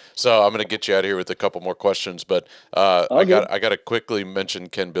research team. So I'm going to get you out of here with a couple more questions, but All good. I got to quickly mention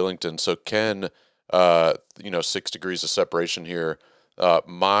Ken Billington. So Ken, 6 degrees of separation here.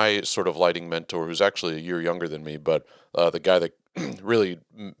 My sort of lighting mentor, who's actually a year younger than me, but the guy that really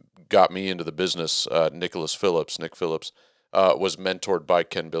got me into the business, Nick Phillips, was mentored by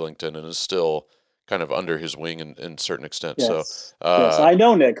Ken Billington and is still kind of under his wing in certain extent. So, Yes. Yes. I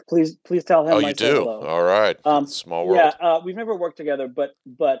know Nick. Please tell oh, him I you said do? hello. All right. Small world. We've never worked together, but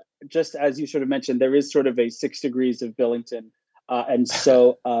just as you sort of mentioned, there is sort of a 6 degrees of Billington, and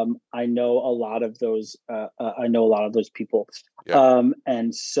so I know a lot of those. I know a lot of those people, Yeah.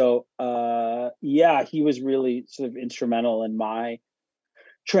 and so he was really sort of instrumental in my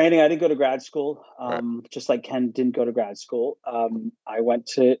training. I didn't go to grad school, Right. just like Ken didn't go to grad school. I went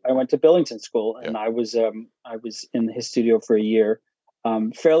to Billington School, and Yeah. I was in his studio for a year,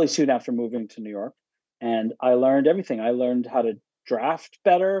 fairly soon after moving to New York, and I learned everything. I learned how to draft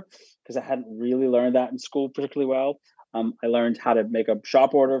better because I hadn't really learned that in school particularly well. I learned how to make a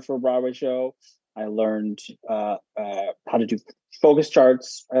shop order for a Broadway show. I learned how to do focus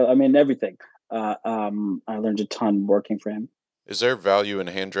charts. I mean everything. I learned a ton working for him. Is there value in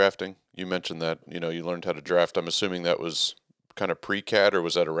hand drafting? You mentioned that, you learned how to draft. I'm assuming that was kind of pre-CAD, or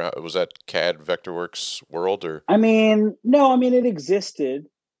was that CAD Vectorworks world, or? I mean, no, I mean it existed.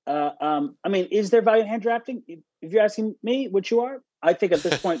 I mean, is there value in hand drafting? If you're asking me, which you are, I think at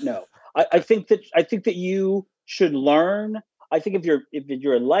this point, no. I Okay. think that you should learn. I think if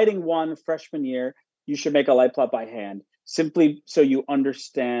you're lighting one freshman year, you should make a light plot by hand, simply so you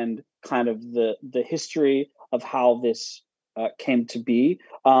understand kind of the history of how this came to be.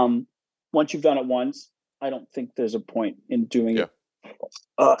 Once you've done it once, I don't think there's a point in doing Yeah.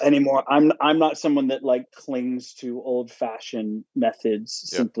 it anymore. I'm not someone that like clings to old fashioned methods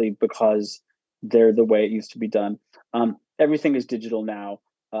Yeah. simply because they're the way it used to be done. Everything is digital now.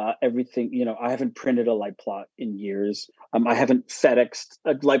 Everything, I haven't printed a light plot in years. I haven't FedExed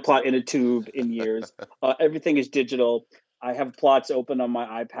a light plot in a tube in years. Everything is digital. I have plots open on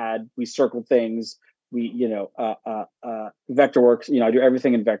my iPad. We circle things. Vectorworks. I do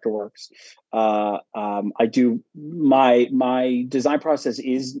everything in Vectorworks. I do my design process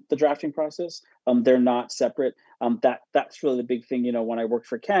is the drafting process. They're not separate. That's really the big thing. When I worked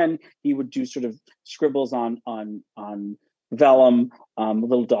for Ken, he would do sort of scribbles on vellum,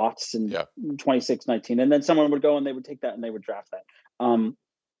 little dots and Yeah. 2619, and then someone would go and they would take that and they would draft that.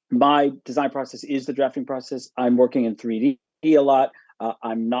 My design process is the drafting process. I'm working in 3D a lot.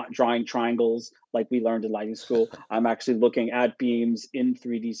 I'm not drawing triangles like we learned in lighting school. I'm actually looking at beams in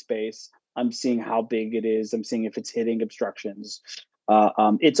 3D space. I'm seeing how big it is. I'm seeing if it's hitting obstructions.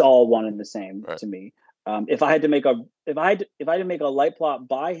 It's all one and the same Right. to me. If I had to make a light plot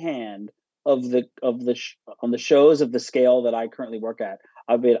by hand of on the shows of the scale that I currently work at,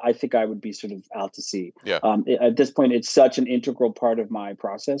 I think I would be sort of out to sea. Yeah. At this point, it's such an integral part of my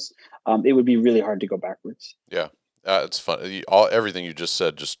process. It would be really hard to go backwards. Yeah. It's fun. Everything you just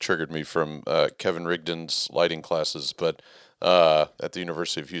said just triggered me from Kevin Rigdon's lighting classes, but at the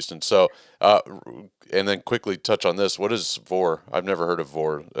University of Houston. So, and then quickly touch on this. What is VOR? I've never heard of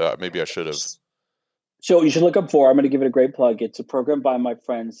VOR. Maybe I should have. So you should look up VOR. I'm going to give it a great plug. It's a program by my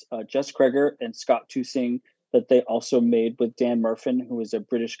friends Jess Kreger and Scott Tusing that they also made with Dan Murfin, who is a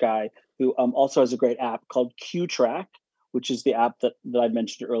British guy who also has a great app called QTrack, which is the app that I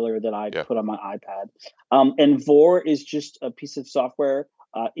mentioned earlier that I put on my iPad. And VOR is just a piece of software.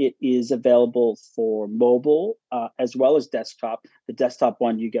 It is available for mobile as well as desktop. The desktop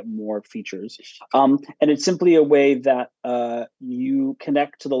one, you get more features. And it's simply a way that you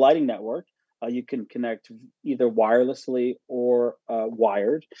connect to the lighting network. You can connect either wirelessly or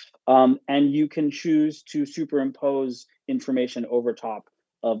wired. And you can choose to superimpose information over top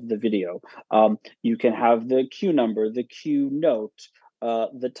of the video. You can have the cue number, the cue note,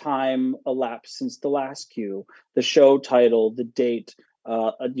 the time elapsed since the last cue, the show title, the date.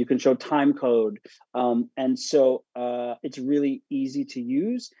 You can show time code. And so it's really easy to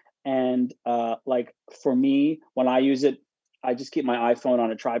use. And like for me, when I use it, I just keep my iPhone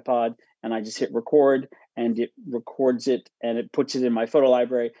on a tripod and I just hit record and it records it and it puts it in my photo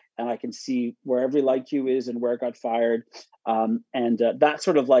library and I can see where every light cue is and where it got fired. And that's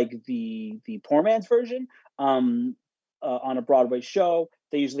sort of like the poor man's version. On a Broadway show,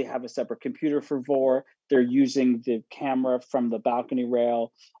 they usually have a separate computer for VOR. They're using the camera from the balcony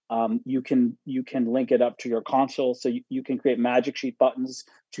rail. You can link it up to your console, so you can create magic sheet buttons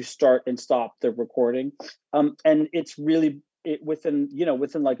to start and stop the recording. And it's really within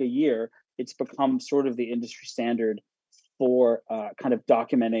like a year, it's become sort of the industry standard for kind of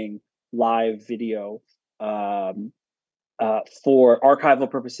documenting live video for archival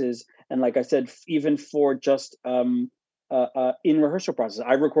purposes. And like I said, even for just in rehearsal process,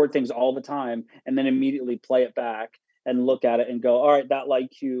 I record things all the time and then immediately play it back and look at it and go, all right, that light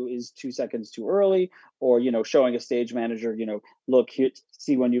cue is 2 seconds too early, or showing a stage manager, look here,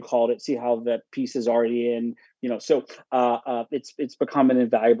 see when you called it, see how that piece is already in, so it's become an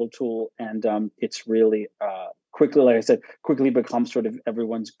invaluable tool, and it's really quickly, like I said, quickly becomes sort of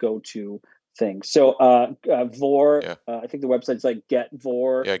everyone's go-to thing. So Vor, Yeah. I think the website's like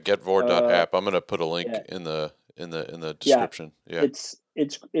GetVor. Yeah, getvor.app. I'm gonna put a link Yeah. in the description. Yeah.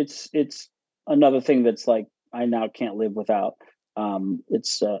 It's another thing that's like I now can't live without.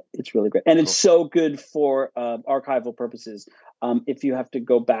 It's really great, and it's so good for archival purposes. If you have to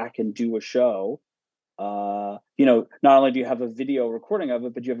go back and do a show, not only do you have a video recording of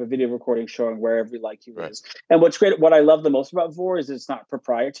it, but you have a video recording showing where every light cue is. And what's great, what I love the most about Vor is it's not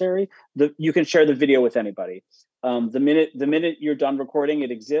proprietary. You can share the video with anybody. The minute you're done recording,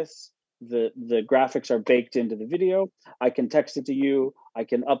 it exists. The graphics are baked into the video. I can text it to you. I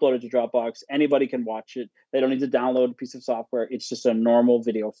can upload it to Dropbox. Anybody can watch it. They don't need to download a piece of software. It's just a normal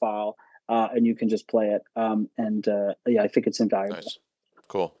video file, and you can just play it. I think it's invaluable. Nice.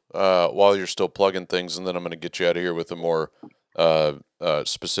 Cool. While you're still plugging things, and then I'm going to get you out of here with a more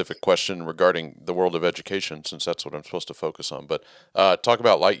specific question regarding the world of education, since that's what I'm supposed to focus on. But talk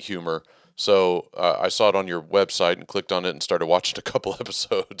about light humor. So I saw it on your website and clicked on it and started watching a couple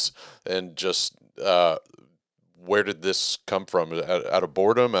episodes, and just where did this come from? Out of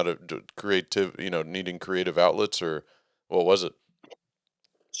boredom, out of creative, needing creative outlets, or what was it?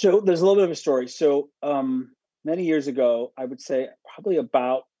 So there's a little bit of a story. So many years ago, I would say probably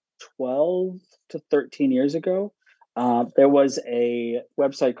about 12 to 13 years ago, there was a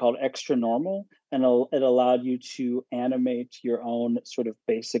website called Extra Normal, and it allowed you to animate your own sort of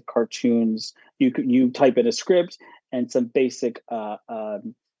basic cartoons. You type in a script and some basic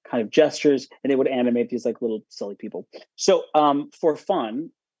kind of gestures, and it would animate these like little silly people. So for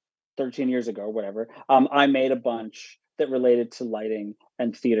fun, 13 years ago, or whatever, I made a bunch that related to lighting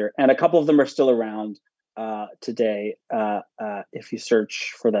and theater, and a couple of them are still around today if you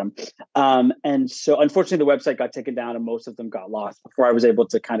search for them. And so unfortunately the website got taken down and most of them got lost before I was able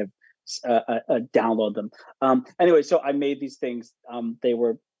to kind of download them. Anyway, so I made these things. They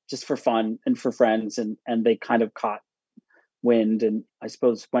were just for fun and for friends, and they kind of caught wind and I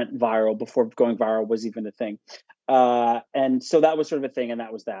suppose went viral before going viral was even a thing. And so that was sort of a thing, and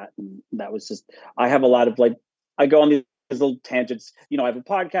that was that. And that was just, I have a lot of like, I go on these little tangents. I have a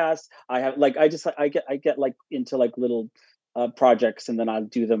podcast. I have like, I get like into like little projects, and then I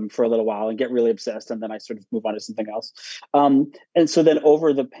do them for a little while and get really obsessed, and then I sort of move on to something else. And so then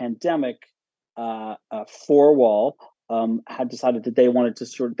over the pandemic, 4Wall had decided that they wanted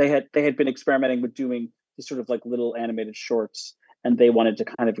to they had been experimenting with doing these sort of like little animated shorts, and they wanted to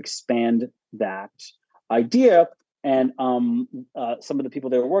kind of expand that idea. And some of the people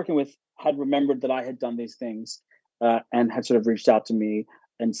they were working with had remembered that I had done these things, and had sort of reached out to me,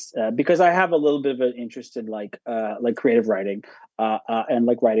 and because I have a little bit of an interest in like creative writing, and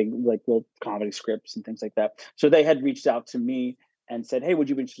like writing like little comedy scripts and things like that. So they had reached out to me and said, "Hey, would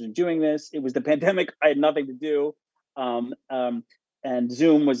you be interested in doing this?" It was the pandemic; I had nothing to do, and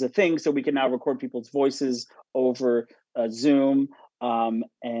Zoom was a thing, so we can now record people's voices over Zoom.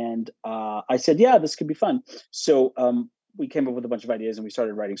 And I said, "Yeah, this could be fun." So we came up with a bunch of ideas and we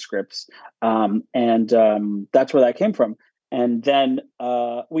started writing scripts. And that's where that came from. And then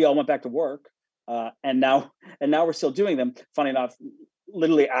we all went back to work, and now we're still doing them. Funny enough,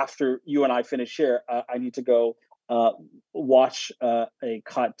 literally after you and I finish here, I need to go watch a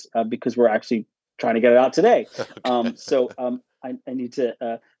cut because we're actually trying to get it out today. Okay. So I need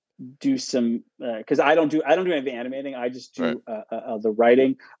to do some because I don't do any of the animating. I just do the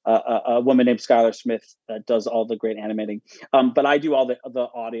writing. A woman named Skylar Smith does all the great animating, but I do all the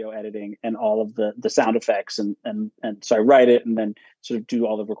audio editing and all of the sound effects, and so I write it and then sort of do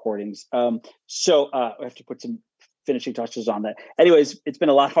all the recordings. So I have to put some finishing touches on that. Anyways, it's been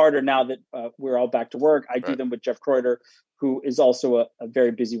a lot harder now that we're all back to work. I do them with Jeff Kreuter, who is also a very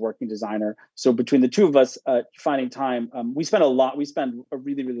busy working designer. So between the two of us, finding time, we spend a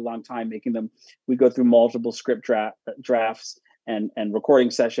really, really long time making them. We go through multiple script drafts and recording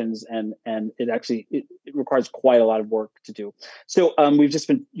sessions, and it requires quite a lot of work to do. So we've just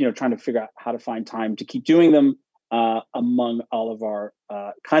been, trying to figure out how to find time to keep doing them among all of our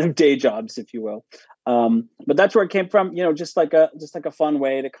kind of day jobs, if you will. But that's where it came from, just like a fun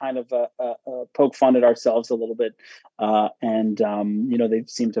way to kind of poke fun at ourselves a little bit. And they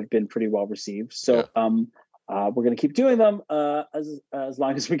seem to have been pretty well received. So we're going to keep doing them as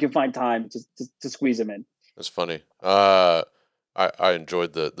long as we can find time to squeeze them in. That's funny. I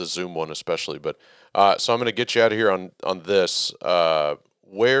enjoyed the Zoom one especially, but so I'm going to get you out of here on this.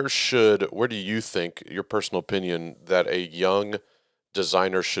 where do you think, your personal opinion, that a young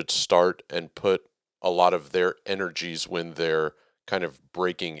designer should start and put a lot of their energies when they're kind of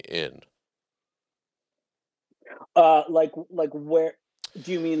breaking in? Like where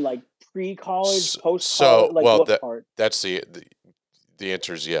do you mean, like pre-college, post-college, like Well, what part? that's the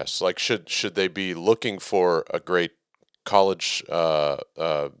answer is yes. Like, should they be looking for a great college?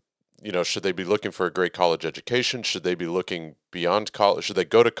 Should they be looking for a great college education? Should they be looking beyond college? Should they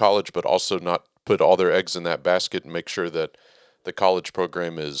go to college but also not put all their eggs in that basket and make sure that the college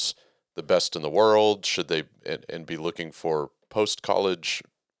program is the best in the world? Should they and be looking for post college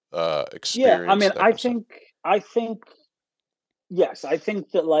Yeah, I experience, mean, that kind of stuff? I think yes, I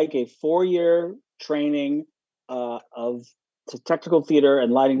think that like a 4-year training of technical theater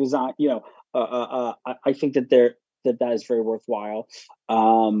and lighting design, I think that that is very worthwhile.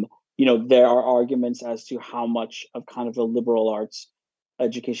 There are arguments as to how much of kind of a liberal arts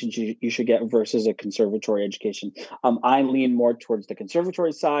education you should get versus a conservatory education. I lean more towards the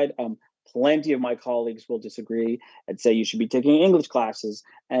conservatory side. Plenty of my colleagues will disagree and say you should be taking English classes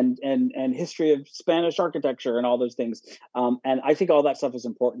and history of Spanish architecture and all those things. And I think all that stuff is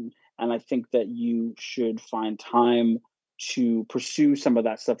important. And I think that you should find time to pursue some of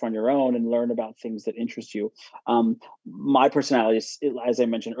that stuff on your own and learn about things that interest you. My personality, as I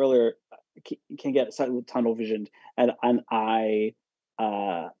mentioned earlier, can get slightly tunnel visioned, and I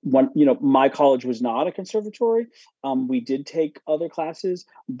when my college was not a conservatory. We did take other classes,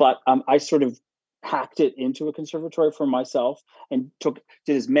 but I sort of hacked it into a conservatory for myself and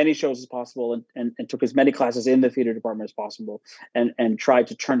did as many shows as possible and took as many classes in the theater department as possible and tried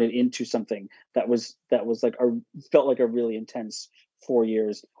to turn it into something that was like felt like a really intense 4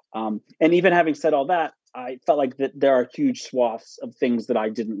 years. And even having said all that, I felt like that there are huge swaths of things that I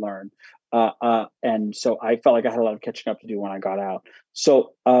didn't learn. And so I felt like I had a lot of catching up to do when I got out.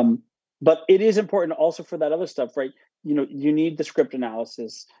 So, but it is important also for that other stuff, right? You need the script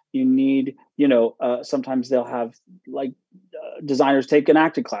analysis. You need, sometimes they'll have like designers take an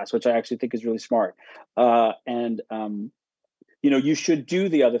acting class, which I actually think is really smart. And you should do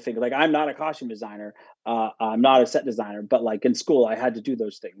the other thing. Like, I'm not a costume designer, I'm not a set designer, but like in school, I had to do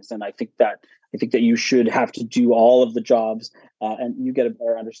those things, and I think that you should have to do all of the jobs, and you get a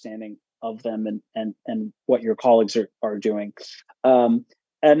better understanding of them and what your colleagues are doing.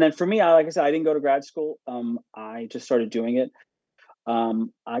 And then for me, like I said, I didn't go to grad school. I just started doing it.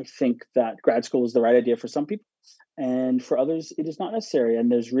 I think that grad school is the right idea for some people, and for others, it is not necessary.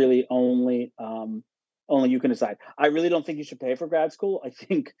 And there's really only you can decide. I really don't think you should pay for grad school. I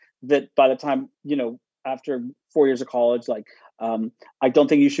think that by the time after 4 years of college, like I don't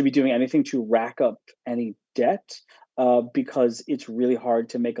think you should be doing anything to rack up any debt, because it's really hard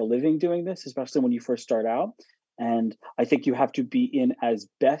to make a living doing this, especially when you first start out. And I think you have to be in as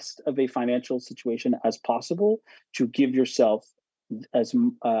best of a financial situation as possible to give yourself as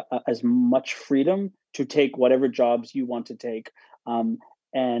much freedom to take whatever jobs you want to take.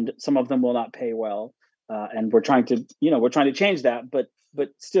 And some of them will not pay well, and we're trying to change that. But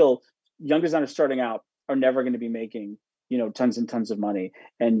still, young designers starting out are never going to be making tons and tons of money,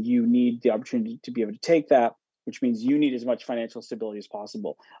 and you need the opportunity to be able to take that, which means you need as much financial stability as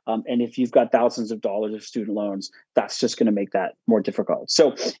possible. And if you've got thousands of dollars of student loans, that's just going to make that more difficult.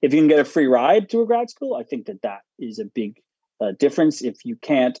 So if you can get a free ride to a grad school, I think that is a big difference. If you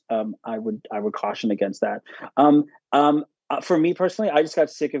can't, I would caution against that. For me personally, I just got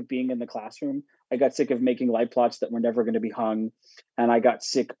sick of being in the classroom. I got sick of making light plots that were never going to be hung, and I got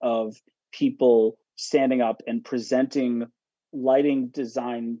sick of people standing up and presenting lighting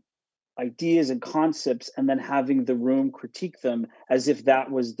design ideas and concepts and then having the room critique them as if that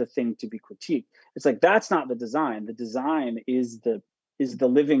was the thing to be critiqued. It's like, that's not the design. The design is the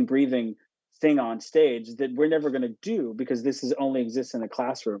living, breathing thing on stage that we're never going to do, because this is only exists in a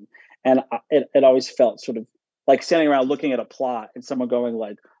classroom. And it always felt sort of like standing around looking at a plot and someone going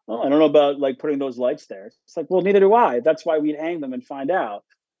like, oh, I don't know about like putting those lights there. It's like, well, neither do I. That's why we'd hang them and find out.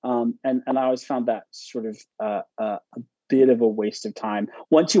 And I always found that sort of a bit of a waste of time.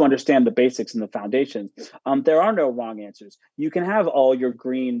 Once you understand the basics and the foundations, there are no wrong answers. You can have all your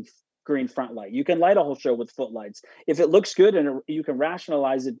green front light. You can light a whole show with footlights. If it looks good and you can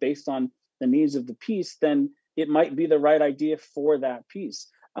rationalize it based on the needs of the piece, then it might be the right idea for that piece.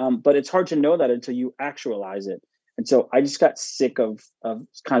 But it's hard to know that until you actualize it. And so I just got sick of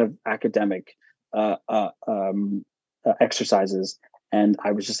kind of academic exercises. And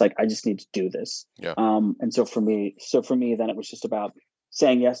I was just like, I just need to do this. Yeah. And so for me, then it was just about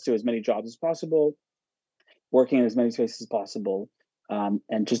saying yes to as many jobs as possible, working in as many spaces as possible,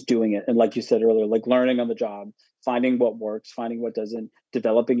 and just doing it. And like you said earlier, like learning on the job, finding what works, finding what doesn't,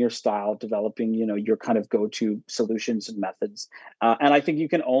 developing your style, developing, your kind of go-to solutions and methods. And I think you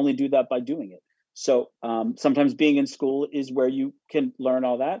can only do that by doing it. So sometimes being in school is where you can learn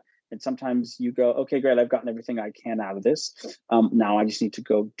all that. And sometimes you go, okay, great, I've gotten everything I can out of this. Now I just need to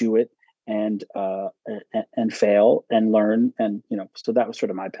go do it and fail and learn. And, so that was sort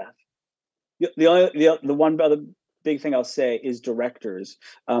of my path. The one other big thing I'll say is directors.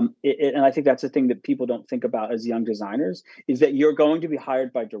 And I think that's the thing that people don't think about as young designers, is that you're going to be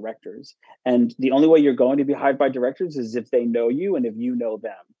hired by directors. And the only way you're going to be hired by directors is if they know you and if you know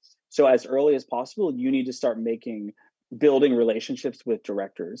them. So as early as possible, you need to start building relationships with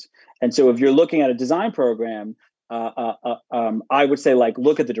directors. And so if you're looking at a design program, I would say, like,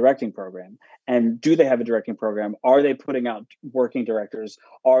 look at the directing program, and do they have a directing program? Are they putting out working directors?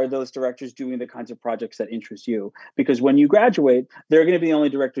 Are those directors doing the kinds of projects that interest you? Because when you graduate, they're going to be the only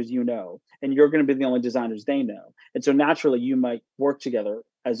directors you know, and you're going to be the only designers they know. And so naturally, you might work together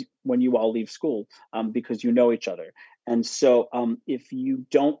as when you all leave school, because you know each other. And so if you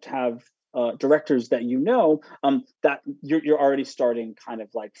don't have directors that that you're already starting kind of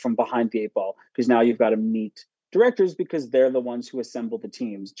like from behind the eight ball, because now you've got to meet directors, because they're the ones who assemble the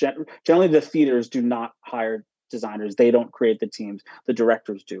teams. Generally, the theaters do not hire designers; they don't create the teams. The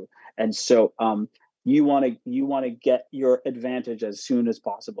directors do, and so you want to get your advantage as soon as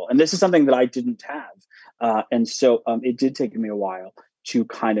possible. And this is something that I didn't have, and so it did take me a while to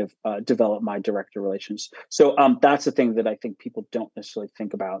kind of develop my director relations. So that's the thing that I think people don't necessarily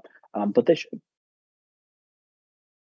think about, but they should.